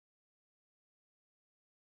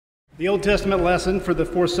The Old Testament lesson for the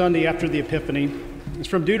fourth Sunday after the Epiphany is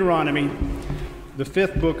from Deuteronomy, the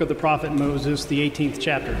fifth book of the prophet Moses, the 18th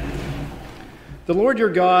chapter. The Lord your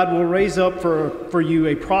God will raise up for you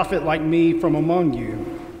a prophet like me from among you,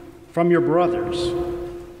 from your brothers.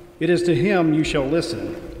 It is to him you shall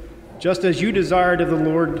listen, just as you desired of the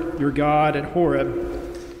Lord your God at Horeb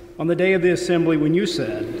on the day of the assembly when you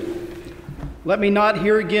said, "Let me not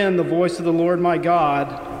hear again the voice of the Lord my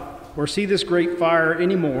God, or see this great fire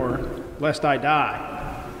any more, lest I die."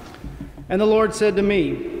 And the Lord said to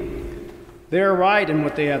me, "They are right in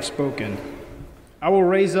what they have spoken. I will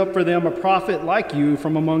raise up for them a prophet like you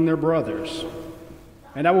from among their brothers,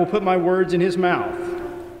 and I will put my words in his mouth,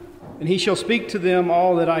 and he shall speak to them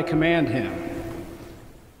all that I command him.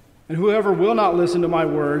 And whoever will not listen to my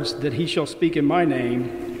words that he shall speak in my name,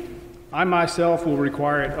 I myself will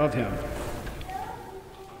require it of him.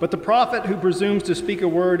 But the prophet who presumes to speak a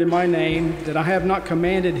word in my name that I have not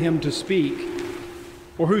commanded him to speak,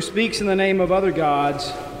 or who speaks in the name of other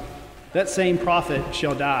gods, that same prophet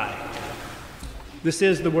shall die." This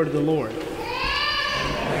is the word of the Lord.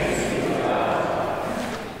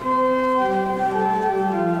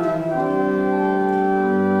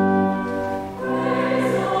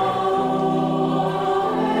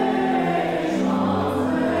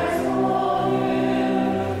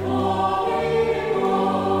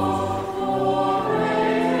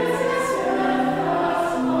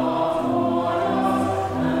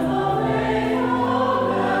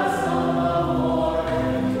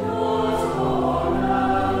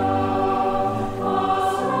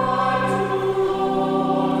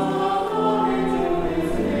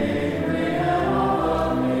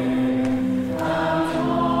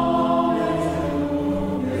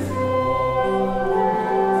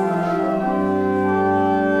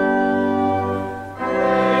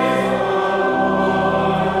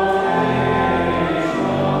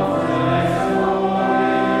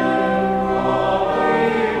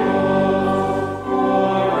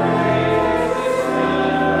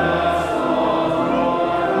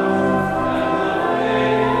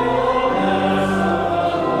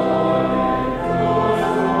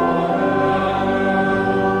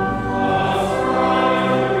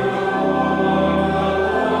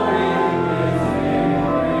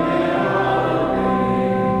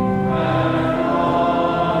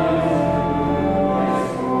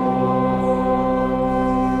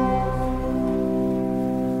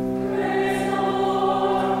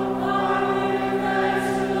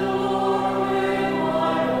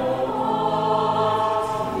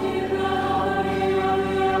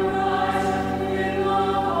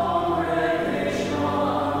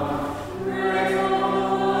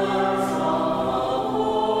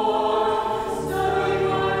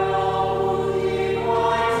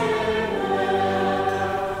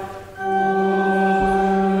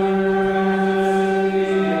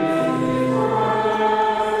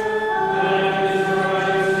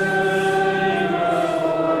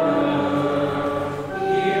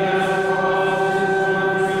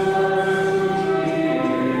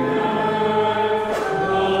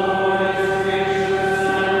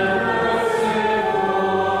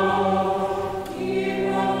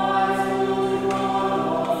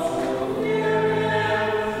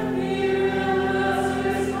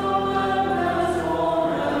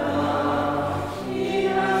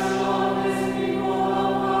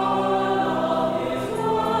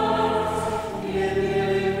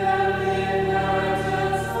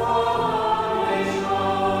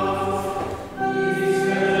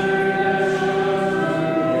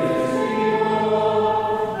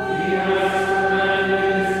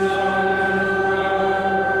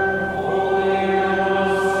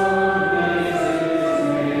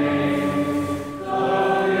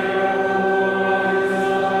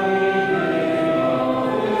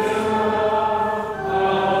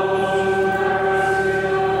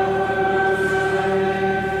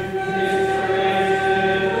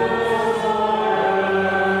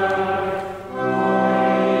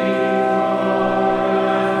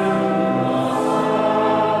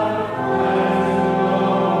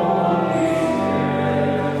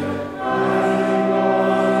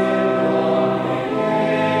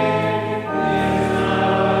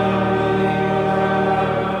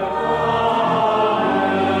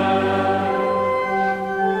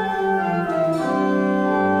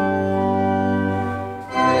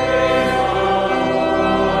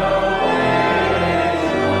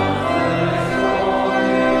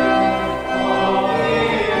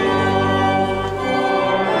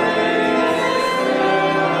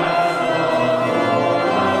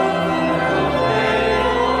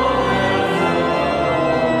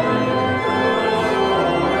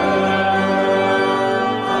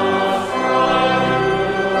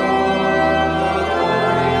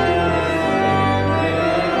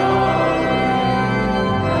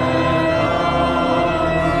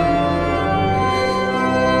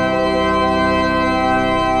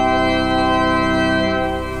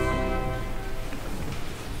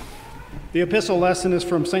 The epistle lesson is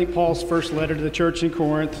from St. Paul's first letter to the church in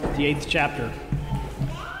Corinth, the 8th chapter.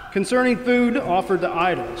 Concerning food offered to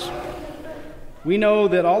idols, we know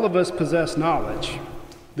that all of us possess knowledge.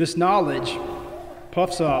 This knowledge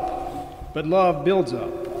puffs up, but love builds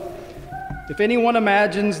up. If anyone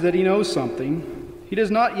imagines that he knows something, he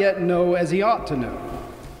does not yet know as he ought to know.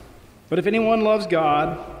 But if anyone loves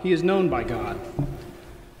God, he is known by God.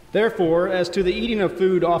 Therefore, as to the eating of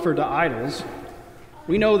food offered to idols,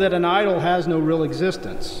 we know that an idol has no real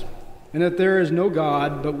existence, and that there is no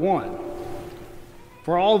God but one.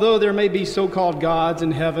 For although there may be so-called gods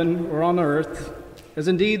in heaven or on earth, as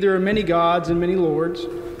indeed there are many gods and many lords,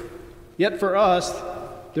 yet for us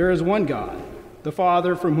there is one God, the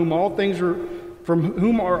Father, from whom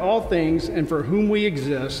are all things and for whom we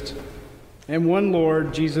exist, and one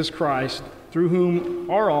Lord, Jesus Christ, through whom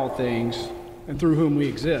are all things and through whom we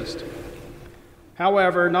exist.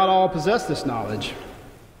 However, not all possess this knowledge,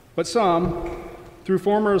 but some, through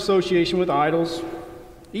former association with idols,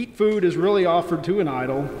 eat food as really offered to an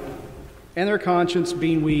idol, and their conscience,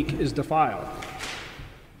 being weak, is defiled.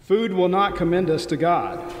 Food will not commend us to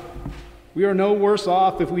God. We are no worse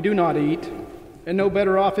off if we do not eat, and no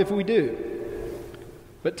better off if we do.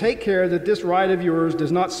 But take care that this right of yours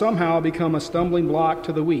does not somehow become a stumbling block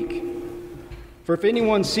to the weak. For if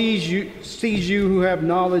anyone sees you who have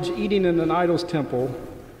knowledge eating in an idol's temple,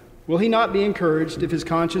 will he not be encouraged, if his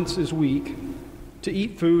conscience is weak, to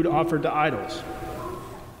eat food offered to idols?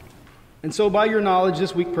 And so by your knowledge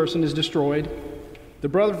this weak person is destroyed, the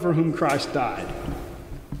brother for whom Christ died.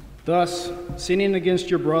 Thus, sinning against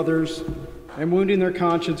your brothers and wounding their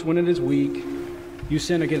conscience when it is weak, you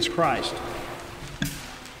sin against Christ.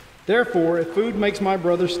 Therefore, if food makes my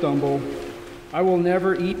brother stumble, I will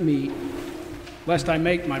never eat meat, lest I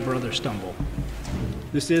make my brother stumble.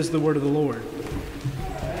 This is the word of the Lord.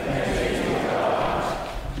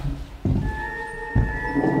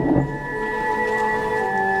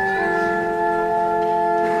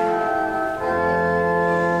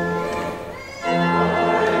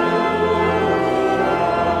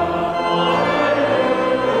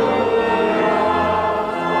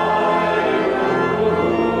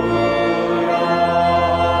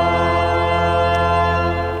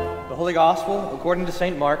 Gospel according to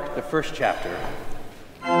St. Mark, the first chapter.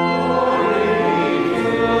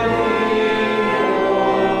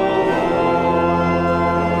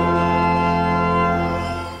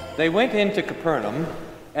 They went into Capernaum,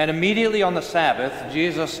 and immediately on the Sabbath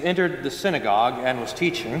Jesus entered the synagogue and was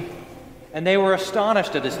teaching. And they were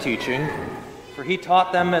astonished at his teaching, for he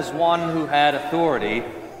taught them as one who had authority,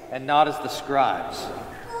 and not as the scribes.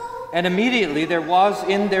 And immediately there was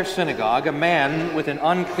in their synagogue a man with an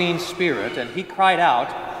unclean spirit, and he cried out,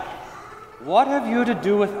 "What have you to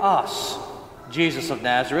do with us, Jesus of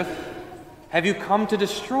Nazareth? Have you come to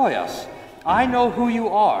destroy us? I know who you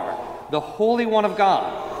are, the Holy One of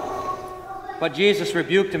God." But Jesus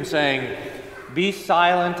rebuked him, saying, "Be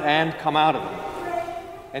silent and come out of him."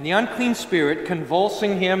 And the unclean spirit,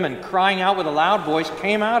 convulsing him and crying out with a loud voice,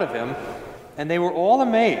 came out of him. And they were all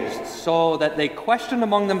amazed, so that they questioned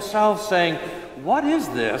among themselves, saying, "What is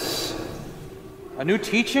this? A new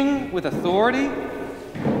teaching with authority?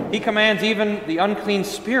 He commands even the unclean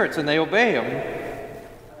spirits, and they obey him."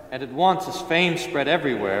 And at once his fame spread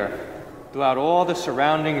everywhere, throughout all the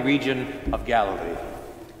surrounding region of Galilee.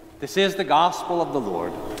 This is the gospel of the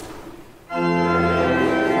Lord.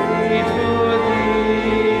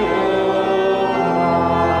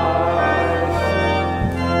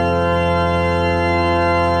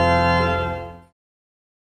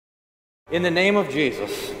 In the name of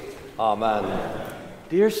Jesus, amen.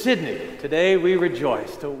 Dear Sydney, today we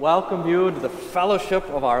rejoice to welcome you to the fellowship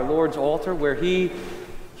of our Lord's altar, where He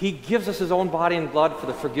gives us His own body and blood for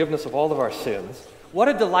the forgiveness of all of our sins. What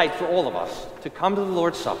a delight for all of us to come to the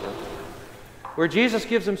Lord's Supper, where Jesus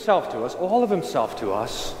gives Himself to us, all of Himself to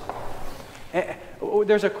us.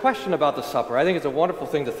 There's a question about the supper. I think it's a wonderful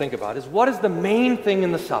thing to think about, is what is the main thing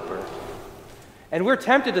in the supper? And we're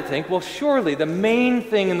tempted to think, well, surely the main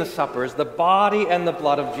thing in the supper is the body and the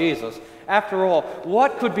blood of Jesus. After all,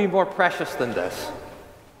 what could be more precious than this?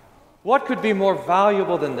 What could be more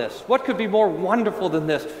valuable than this? What could be more wonderful than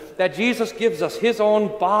this? That Jesus gives us His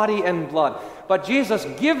own body and blood. But Jesus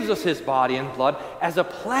gives us His body and blood as a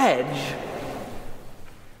pledge,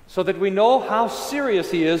 so that we know how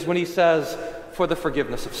serious He is when He says, "for the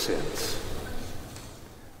forgiveness of sins."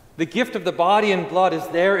 The gift of the body and blood is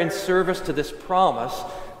there in service to this promise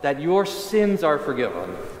that your sins are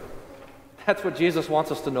forgiven. That's what Jesus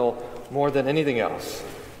wants us to know more than anything else.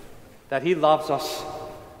 That He loves us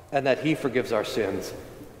and that He forgives our sins.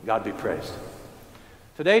 God be praised.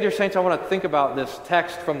 Today, dear saints, I want to think about this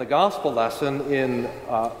text from the gospel lesson in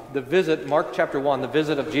the visit, Mark chapter 1, the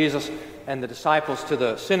visit of Jesus and the disciples to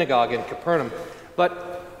the synagogue in Capernaum.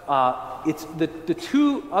 But it's the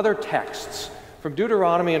two other texts from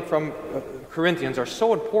Deuteronomy and from Corinthians are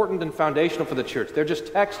so important and foundational for the church. They're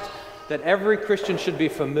just texts that every Christian should be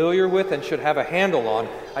familiar with and should have a handle on.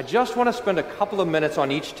 I just want to spend a couple of minutes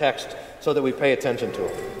on each text so that we pay attention to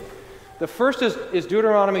it. The first is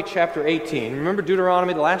Deuteronomy chapter 18. Remember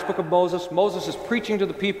Deuteronomy, the last book of Moses? Moses is preaching to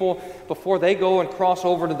the people before they go and cross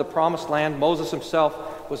over to the promised land. Moses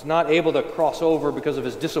himself was not able to cross over because of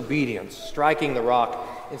his disobedience, striking the rock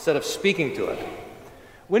instead of speaking to it.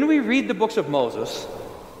 When we read the books of Moses,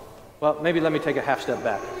 well, maybe let me take a half step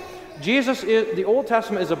back. The Old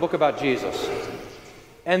Testament is a book about Jesus.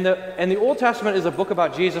 And the Old Testament is a book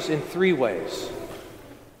about Jesus in three ways.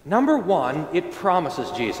 Number one, it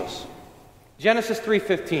promises Jesus. Genesis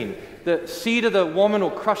 3:15, the seed of the woman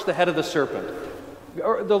will crush the head of the serpent.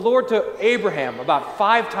 Or the Lord to Abraham about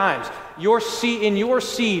 5 times, in your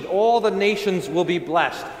seed all the nations will be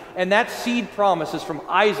blessed. And that seed promise is from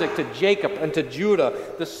Isaac to Jacob and to Judah.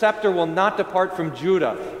 The scepter will not depart from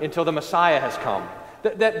Judah until the Messiah has come.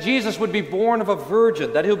 That Jesus would be born of a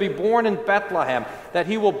virgin, that he'll be born in Bethlehem, that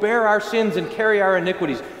he will bear our sins and carry our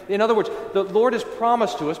iniquities. In other words, the Lord is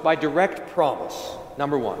promised to us by direct promise,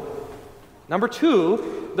 number one. Number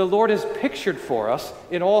two, the Lord is pictured for us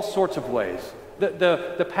in all sorts of ways.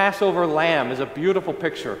 The Passover lamb is a beautiful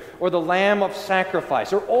picture, or the lamb of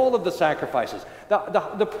sacrifice, or all of the sacrifices.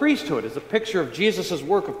 The priesthood is a picture of Jesus'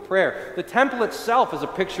 work of prayer. The temple itself is a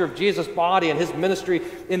picture of Jesus' body and his ministry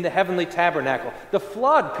in the heavenly tabernacle. The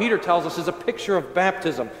flood, Peter tells us, is a picture of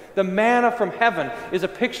baptism. The manna from heaven is a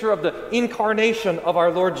picture of the incarnation of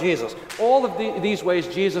our Lord Jesus. All of these ways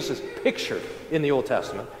Jesus is pictured in the Old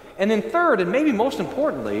Testament. And then third, and maybe most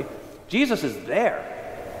importantly, Jesus is there.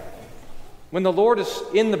 When the Lord is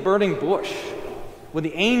in the burning bush, when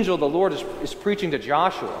the angel of the Lord is preaching to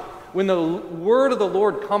Joshua, when the word of the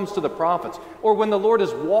Lord comes to the prophets, or when the Lord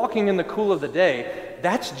is walking in the cool of the day,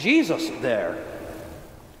 that's Jesus there.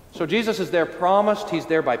 So Jesus is there promised, he's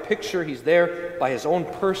there by picture, he's there by his own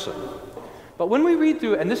person. But when we read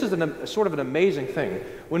through, and this is sort of an amazing thing,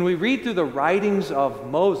 when we read through the writings of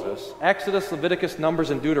Moses, Exodus, Leviticus,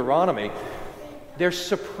 Numbers, and Deuteronomy, there's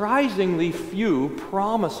surprisingly few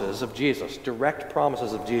promises of Jesus, direct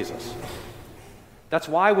promises of Jesus. That's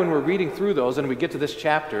why when we're reading through those and we get to this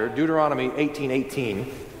chapter, Deuteronomy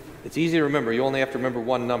 18:18, it's easy to remember. You only have to remember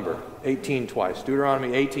one number, 18 twice.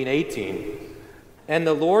 Deuteronomy 18:18. And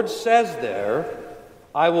the Lord says there,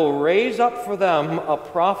 I will raise up for them a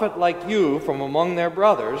prophet like you from among their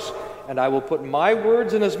brothers, and I will put my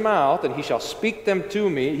words in his mouth, and he shall speak them to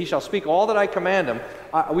me. He shall speak all that I command him.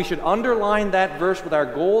 We should underline that verse with our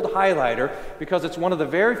gold highlighter because it's one of the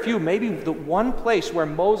very few, maybe the one place where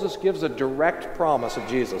Moses gives a direct promise of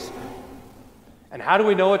Jesus. And how do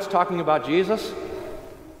we know it's talking about Jesus?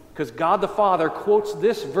 Because God the Father quotes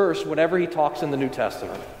this verse whenever he talks in the New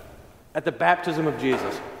Testament. At the baptism of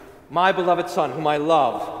Jesus, my beloved Son, whom I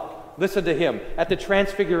love, listen to him. At the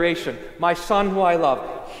transfiguration, my Son who I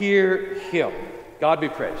love, hear him. God be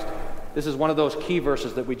praised. This is one of those key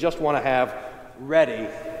verses that we just want to have ready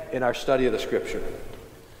in our study of the Scripture.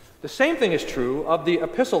 The same thing is true of the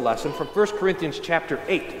epistle lesson from 1 Corinthians chapter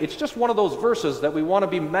 8. It's just one of those verses that we want to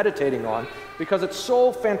be meditating on because it's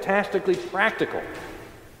so fantastically practical.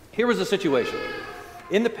 Here was the situation.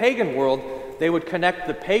 In the pagan world, they would connect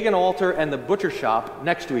the pagan altar and the butcher shop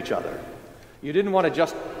next to each other. You didn't want to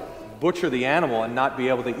just butcher the animal and not be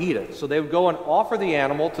able to eat it. So they would go and offer the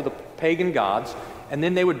animal to the pagan gods, and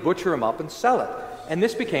then they would butcher him up and sell it. And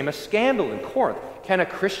this became a scandal in Corinth. Can a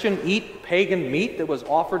Christian eat pagan meat that was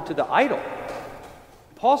offered to the idol?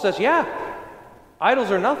 Paul says, yeah,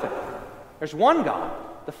 idols are nothing. There's one God,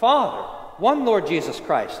 the Father, one Lord Jesus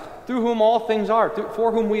Christ, through whom all things are,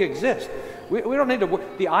 for whom we exist. We don't need to.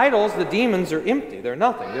 The idols, the demons are empty. They're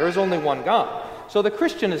nothing. There is only one God. So the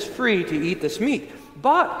Christian is free to eat this meat.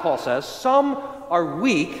 But, Paul says, some are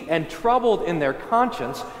weak and troubled in their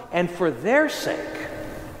conscience, and for their sake,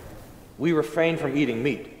 we refrain from eating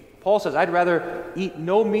meat. Paul says, I'd rather eat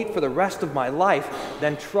no meat for the rest of my life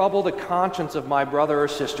than trouble the conscience of my brother or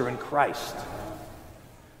sister in Christ.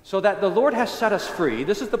 So that the Lord has set us free.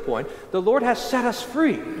 This is the point. The Lord has set us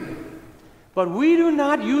free. But we do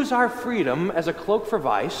not use our freedom as a cloak for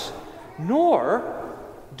vice, nor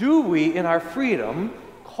do we in our freedom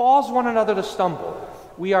cause one another to stumble.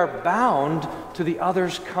 We are bound to the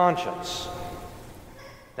other's conscience.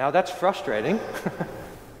 Now that's frustrating,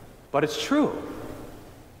 but it's true.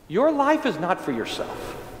 Your life is not for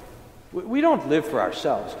yourself. We don't live for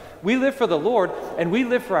ourselves. We live for the Lord, and we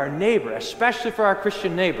live for our neighbor, especially for our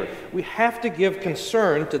Christian neighbor. We have to give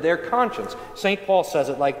concern to their conscience. St. Paul says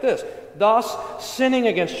it like this: thus, sinning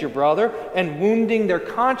against your brother and wounding their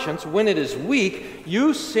conscience when it is weak,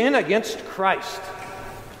 you sin against Christ.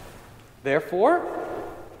 Therefore,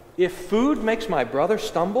 if food makes my brother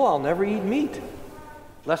stumble, I'll never eat meat,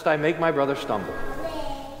 lest I make my brother stumble.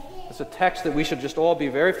 It's a text that we should just all be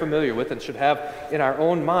very familiar with and should have in our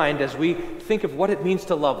own mind as we think of what it means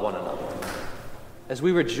to love one another, as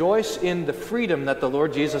we rejoice in the freedom that the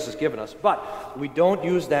Lord Jesus has given us. But we don't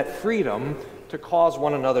use that freedom to cause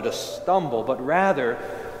one another to stumble, but rather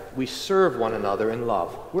we serve one another in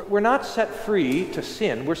love. We're not set free to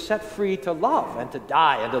sin. We're set free to love and to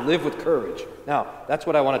die and to live with courage. Now, that's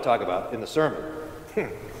what I want to talk about in the sermon.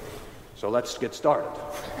 So let's get started.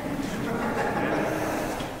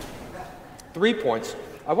 3 points.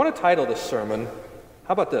 I want to title this sermon,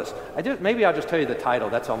 how about this? Maybe I'll just tell you the title,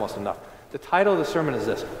 that's almost enough. The title of the sermon is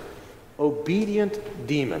this: Obedient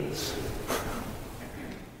Demons.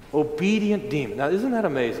 Obedient Demons. Now, isn't that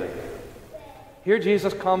amazing? Here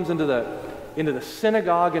Jesus comes into the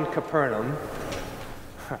synagogue in Capernaum,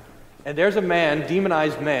 and there's a man,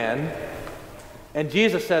 demonized man, and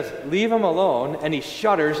Jesus says, leave him alone, and he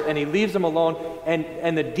shudders, and he leaves him alone,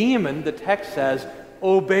 and the demon, the text says,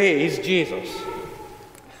 obeys Jesus.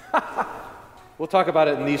 We'll talk about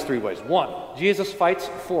it in these 3 ways. 1, Jesus fights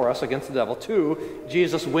for us against the devil. 2,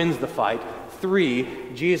 Jesus wins the fight. 3,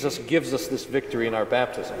 Jesus gives us this victory in our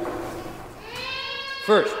baptism.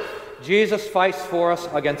 First, Jesus fights for us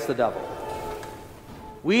against the devil.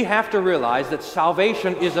 We have to realize that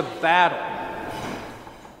salvation is a battle.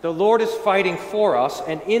 The Lord is fighting for us,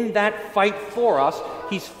 and in that fight for us,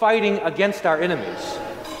 He's fighting against our enemies.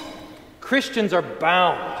 Christians are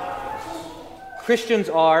bound. Christians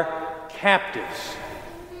are captives.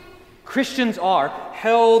 Christians are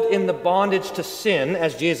held in the bondage to sin,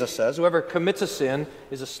 as Jesus says. Whoever commits a sin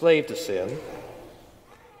is a slave to sin.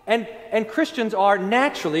 And Christians are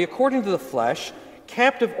naturally, according to the flesh,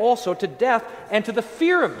 captive also to death and to the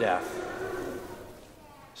fear of death.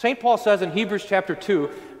 St. Paul says in Hebrews chapter 2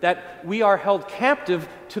 that we are held captive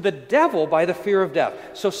to the devil by the fear of death.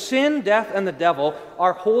 So sin, death, and the devil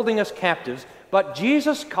are holding us captives, but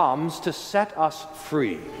Jesus comes to set us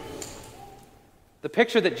free. The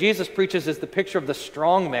picture that Jesus preaches is the picture of the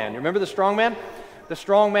strong man. You remember the strong man? The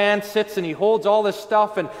strong man sits and he holds all this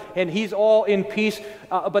stuff and he's all in peace,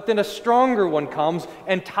 but then a stronger one comes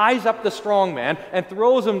and ties up the strong man and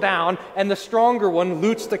throws him down, and the stronger one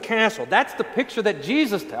loots the castle. That's the picture that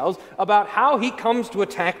Jesus tells about how he comes to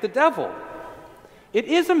attack the devil. It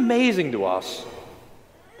is amazing to us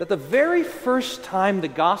that the very first time the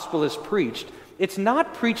gospel is preached, it's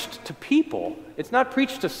not preached to people, it's not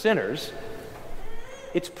preached to sinners,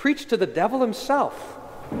 it's preached to the devil himself.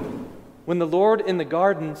 When the Lord in the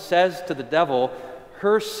garden says to the devil,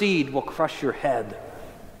 her seed will crush your head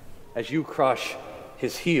as you crush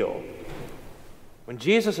his heel. When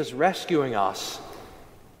Jesus is rescuing us,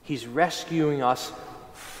 he's rescuing us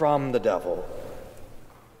from the devil,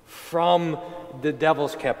 from the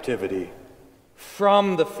devil's captivity,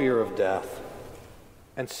 from the fear of death,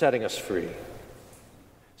 and setting us free.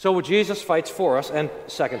 So Jesus fights for us, and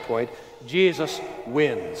second point, Jesus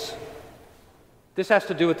wins. This has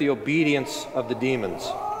to do with the obedience of the demons.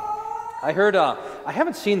 I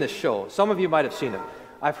haven't seen this show. Some of you might have seen it.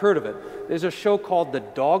 I've heard of it. There's a show called The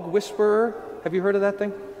Dog Whisperer. Have you heard of that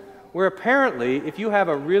thing? Where apparently, if you have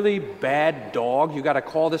a really bad dog, you got to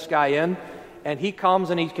call this guy in, and he comes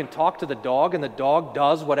and he can talk to the dog, and the dog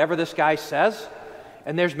does whatever this guy says.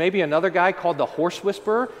 And there's maybe another guy called the Horse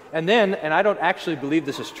Whisperer. And then, and I don't actually believe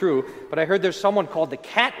this is true, but I heard there's someone called the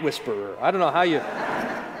Cat Whisperer. I don't know how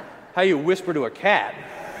you whisper to a cat.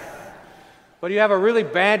 But you have a really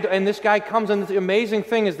bad, and this guy comes, and the amazing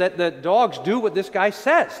thing is that the dogs do what this guy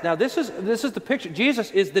says. Now, this is the picture. Jesus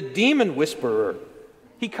is the demon whisperer.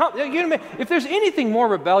 He comes. If there's anything more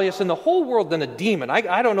rebellious in the whole world than a demon,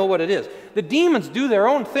 I don't know what it is. The demons do their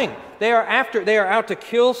own thing. They are out to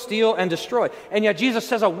kill, steal, and destroy. And yet Jesus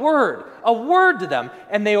says a word to them,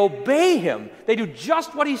 and they obey him. They do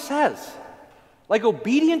just what he says. Like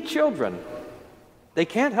obedient children. They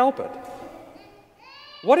can't help it.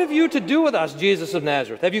 What have you to do with us, Jesus of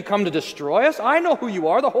Nazareth? Have you come to destroy us? I know who you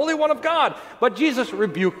are, the Holy One of God. But Jesus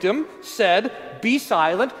rebuked him, said, be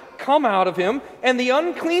silent, come out of him. And the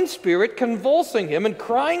unclean spirit, convulsing him and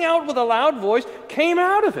crying out with a loud voice, came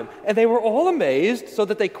out of him. And they were all amazed, so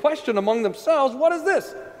that they questioned among themselves, what is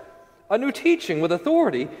this? A new teaching with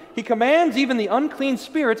authority. He commands even the unclean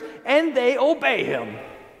spirits, and they obey him.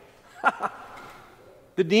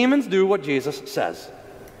 The demons do what Jesus says.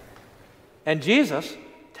 And Jesus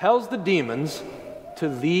tells the demons to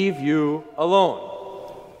leave you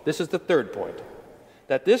alone. This is the third point.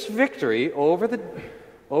 That this victory over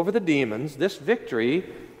the demons, this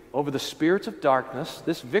victory over the spirits of darkness,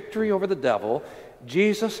 this victory over the devil,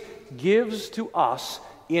 Jesus gives to us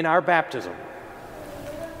in our baptism.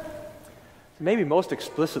 Maybe most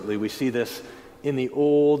explicitly we see this in the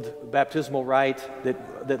old baptismal rite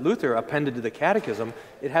that Luther appended to the Catechism.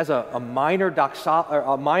 It has a minor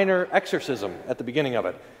exorcism at the beginning of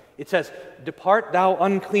it. It says, "Depart thou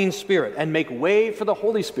unclean spirit, and make way for the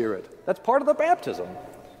Holy Spirit." That's part of the baptism.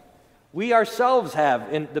 We ourselves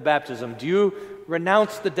have in the baptism, "Do you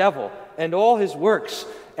renounce the devil and all his works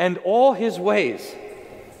and all his ways?"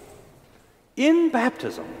 In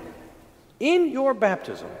baptism, in your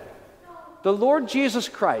baptism, the Lord Jesus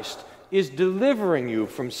Christ is delivering you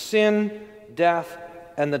from sin, death,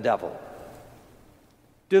 and the devil.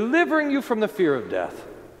 Delivering you from the fear of death.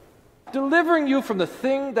 Delivering you from the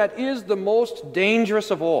thing that is the most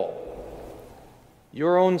dangerous of all,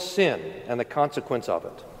 your own sin and the consequence of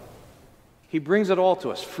it. He brings it all to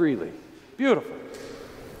us freely. Beautiful.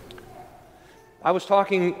 I was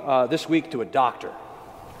talking this week to a doctor,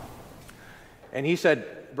 and he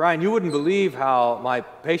said, "Brian, you wouldn't believe how my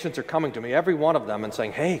patients are coming to me, every one of them, and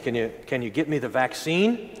saying, 'Hey, can you get me the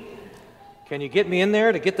vaccine? Can you get me in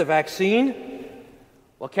there to get the vaccine?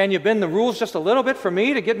 Well, can you bend the rules just a little bit for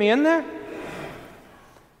me to get me in there?'"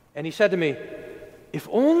 And he said to me, "If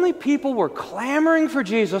only people were clamoring for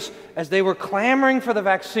Jesus as they were clamoring for the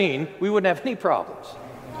vaccine, we wouldn't have any problems."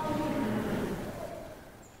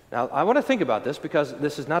 Now, I want to think about this, because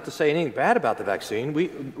this is not to say anything bad about the vaccine.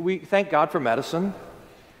 We thank God for medicine.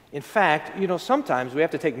 In fact, sometimes we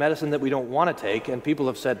have to take medicine that we don't want to take, and people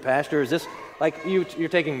have said, "Pastor, is this like you're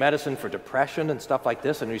taking medicine for depression and stuff like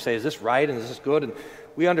this?" And we say, "Is this right, and is this good?" And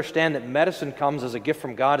we understand that medicine comes as a gift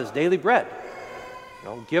from God as daily bread.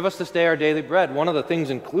 Give us this day our daily bread. One of the things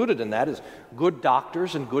included in that is good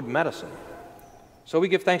doctors and good medicine. So we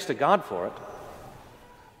give thanks to God for it.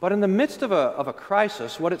 But in the midst of a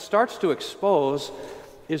crisis, what it starts to expose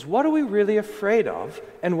is, what are we really afraid of,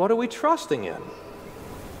 and what are we trusting in?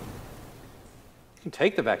 You can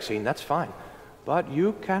take the vaccine, that's fine, but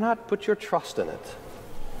you cannot put your trust in it.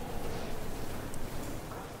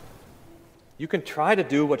 You can try to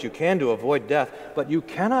do what you can to avoid death, but you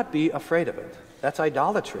cannot be afraid of it. That's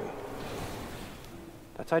idolatry.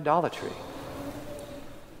 That's idolatry.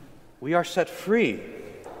 We are set free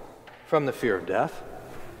from the fear of death,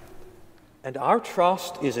 and our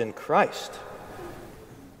trust is in Christ,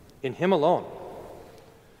 in Him alone.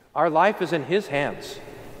 Our life is in His hands.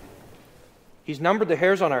 He's numbered the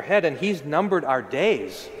hairs on our head, and He's numbered our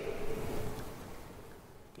days.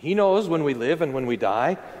 He knows when we live and when we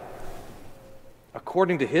die,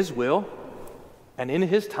 according to His will and in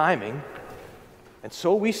His timing, and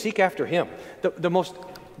so we seek after Him. The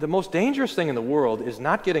most dangerous thing in the world is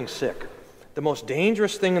not getting sick. The most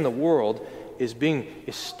dangerous thing in the world is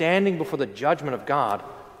standing before the judgment of God,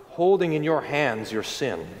 holding in your hands your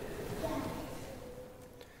sin.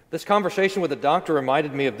 This conversation with the doctor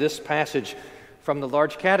reminded me of this passage from the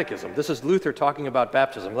Large Catechism. This is Luther talking about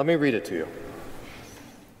baptism. Let me read it to you.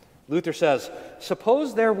 Luther says,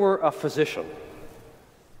 "Suppose there were a physician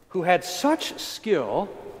who had such skill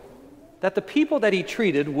that the people that he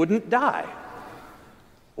treated wouldn't die.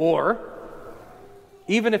 Or,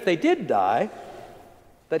 even if they did die,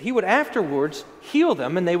 that he would afterwards heal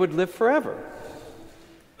them and they would live forever."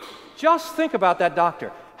 Just think about that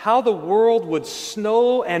doctor, how the world would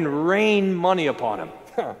snow and rain money upon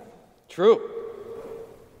him. True.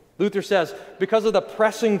 Luther says, because of the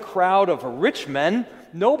pressing crowd of rich men,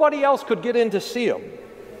 nobody else could get in to see him.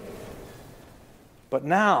 But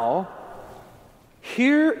now,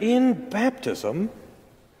 here in baptism,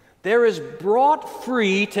 there is brought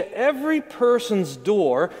free to every person's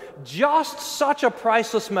door just such a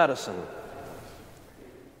priceless medicine,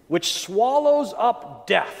 which swallows up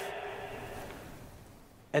death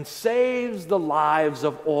and saves the lives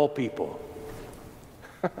of all people.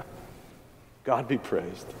 God be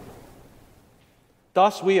praised.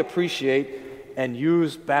 Thus we appreciate and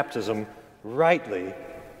use baptism rightly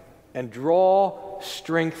and draw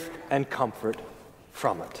strength and comfort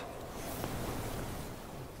from it.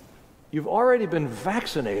 You've already been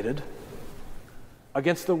vaccinated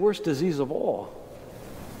against the worst disease of all,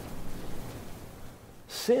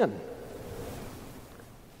 sin.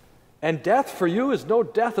 And death for you is no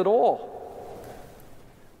death at all,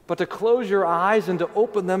 but to close your eyes and to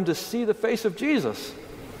open them to see the face of Jesus.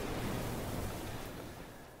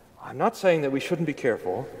 I'm not saying that we shouldn't be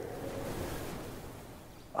careful.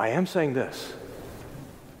 I am saying this: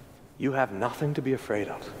 you have nothing to be afraid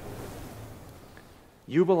of.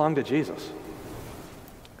 You belong to Jesus.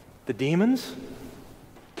 The demons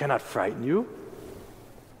cannot frighten you.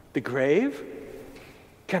 The grave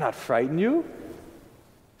cannot frighten you.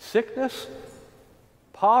 Sickness,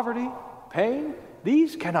 poverty, pain,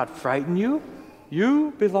 these cannot frighten you.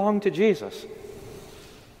 You belong to Jesus,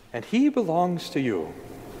 and He belongs to you.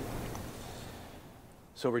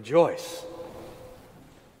 So rejoice.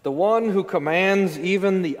 The one who commands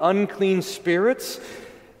even the unclean spirits,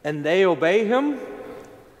 and they obey Him,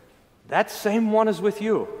 that same one is with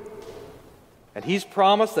you. And He's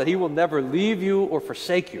promised that He will never leave you or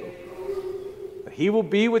forsake you. But He will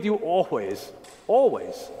be with you always,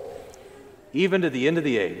 always, even to the end of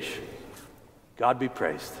the age. God be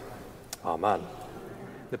praised. Amen.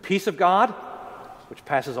 The peace of God, which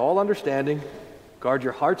passes all understanding, guard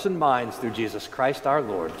your hearts and minds through Jesus Christ our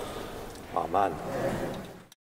Lord. Amen.